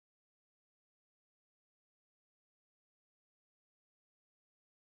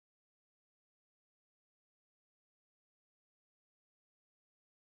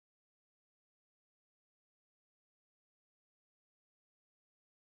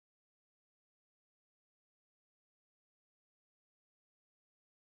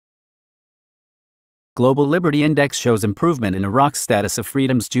Global Liberty Index shows improvement in Iraq's status of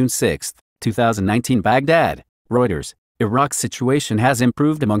freedoms June 6, 2019. Baghdad, Reuters. Iraq's situation has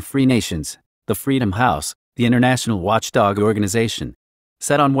improved among free nations, the Freedom House, the international watchdog organization,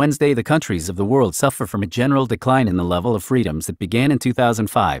 said on Wednesday. The countries of the world suffer from a general decline in the level of freedoms that began in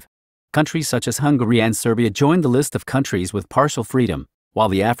 2005. Countries such as Hungary and Serbia joined the list of countries with partial freedom, while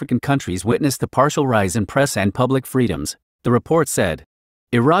the African countries witnessed a partial rise in press and public freedoms, the report said.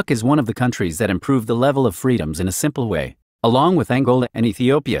 Iraq is one of the countries that improved the level of freedoms in a simple way, along with Angola and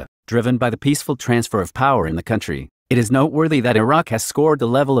Ethiopia, driven by the peaceful transfer of power in the country. It is noteworthy that Iraq has scored the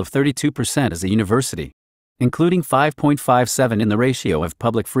level of 32% as a university, including 5.57 in the ratio of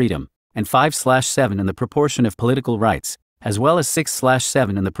public freedom, and 5/7 in the proportion of political rights, as well as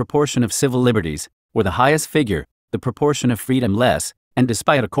 6/7 in the proportion of civil liberties, where the highest figure, the proportion of freedom less, and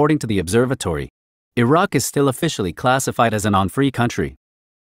despite, according to the observatory, Iraq is still officially classified as a non-free country.